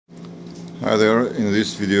Hi there, in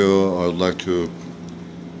this video I would like to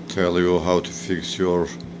tell you how to fix your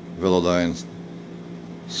Velodyne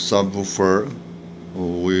subwoofer,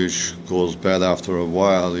 which goes bad after a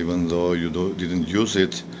while even though you didn't use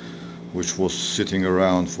it, which was sitting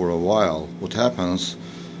around for a while. What happens?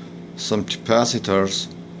 Some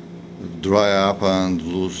capacitors dry up and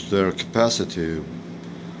lose their capacity.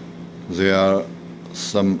 They are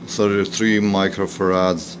some 33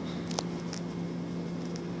 microfarads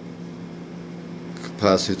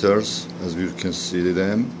capacitors, as you can see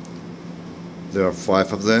them. There are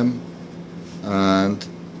 5 of them, and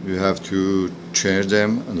you have to change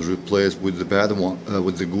them and replace with the bad one,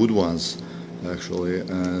 with the good ones actually.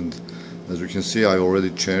 And as you can see, I already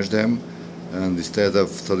changed them, and instead of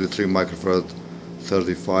 33 microfarad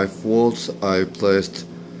 35 volts, I placed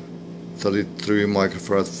 33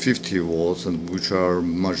 microfarad 50 volts, and which are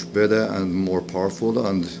much better and more powerful,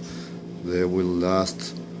 and they will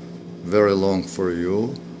last very long for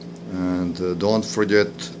you. And don't forget,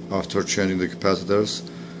 after changing the capacitors,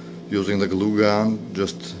 using the glue gun,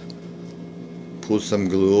 just put some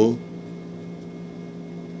glue,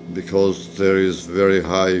 because there is very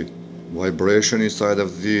high vibration inside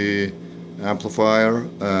of the amplifier,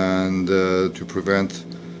 and to prevent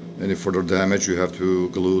any further damage you have to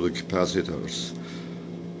glue the capacitors.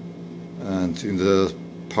 And in the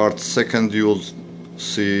part second you'll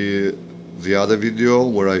see the other video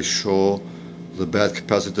where I show the bad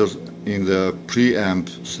capacitors in the preamp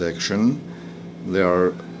section. There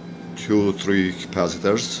are 3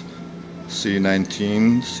 capacitors,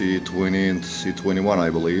 C19, C20 and C21 I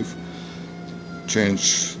believe.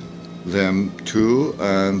 Change them too,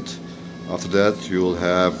 and after that you'll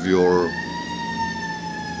have your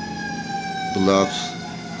beloved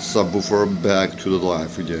subwoofer back to the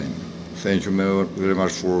life again. Thank you very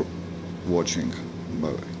much for watching.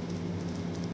 Bye bye.